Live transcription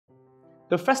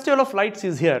The festival of lights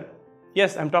is here.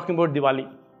 Yes, I'm talking about Diwali.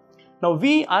 Now,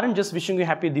 we aren't just wishing you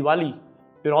happy Diwali,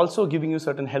 we're also giving you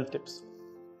certain health tips.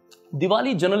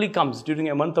 Diwali generally comes during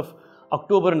a month of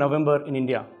October, November in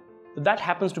India. That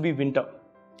happens to be winter.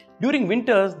 During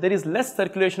winters, there is less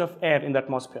circulation of air in the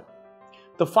atmosphere.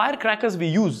 The firecrackers we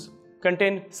use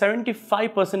contain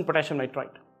 75% potassium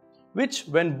nitrite, which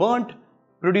when burnt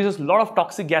produces a lot of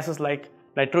toxic gases like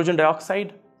nitrogen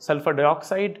dioxide, sulfur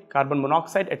dioxide, carbon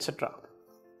monoxide, etc.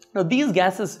 Now these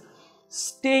gases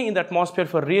stay in the atmosphere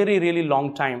for really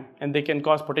long time, and they can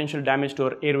cause potential damage to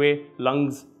our airway,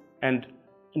 lungs and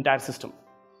entire system.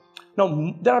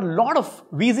 Now there are a lot of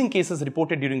wheezing cases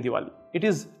reported during Diwali. It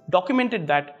is documented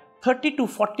that 30 to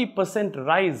 40%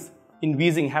 rise in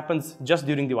wheezing happens just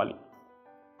during Diwali.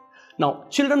 Now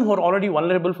children who are already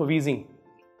vulnerable for wheezing,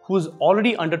 who is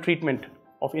already under treatment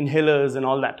of inhalers and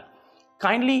all that,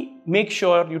 kindly make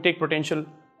sure you take potential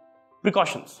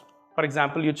precautions. For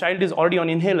example, your child is already on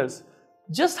inhalers.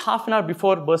 Just half an hour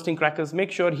before bursting crackers,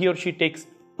 make sure he or she takes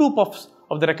 2 puffs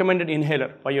of the recommended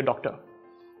inhaler by your doctor.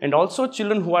 And also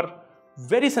children who are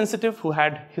very sensitive, who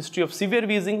had history of severe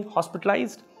wheezing,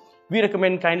 hospitalized, we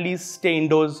recommend kindly stay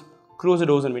indoors, close the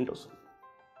doors and windows.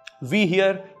 We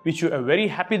here wish you a very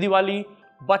happy Diwali,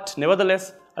 but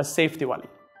nevertheless a safe Diwali.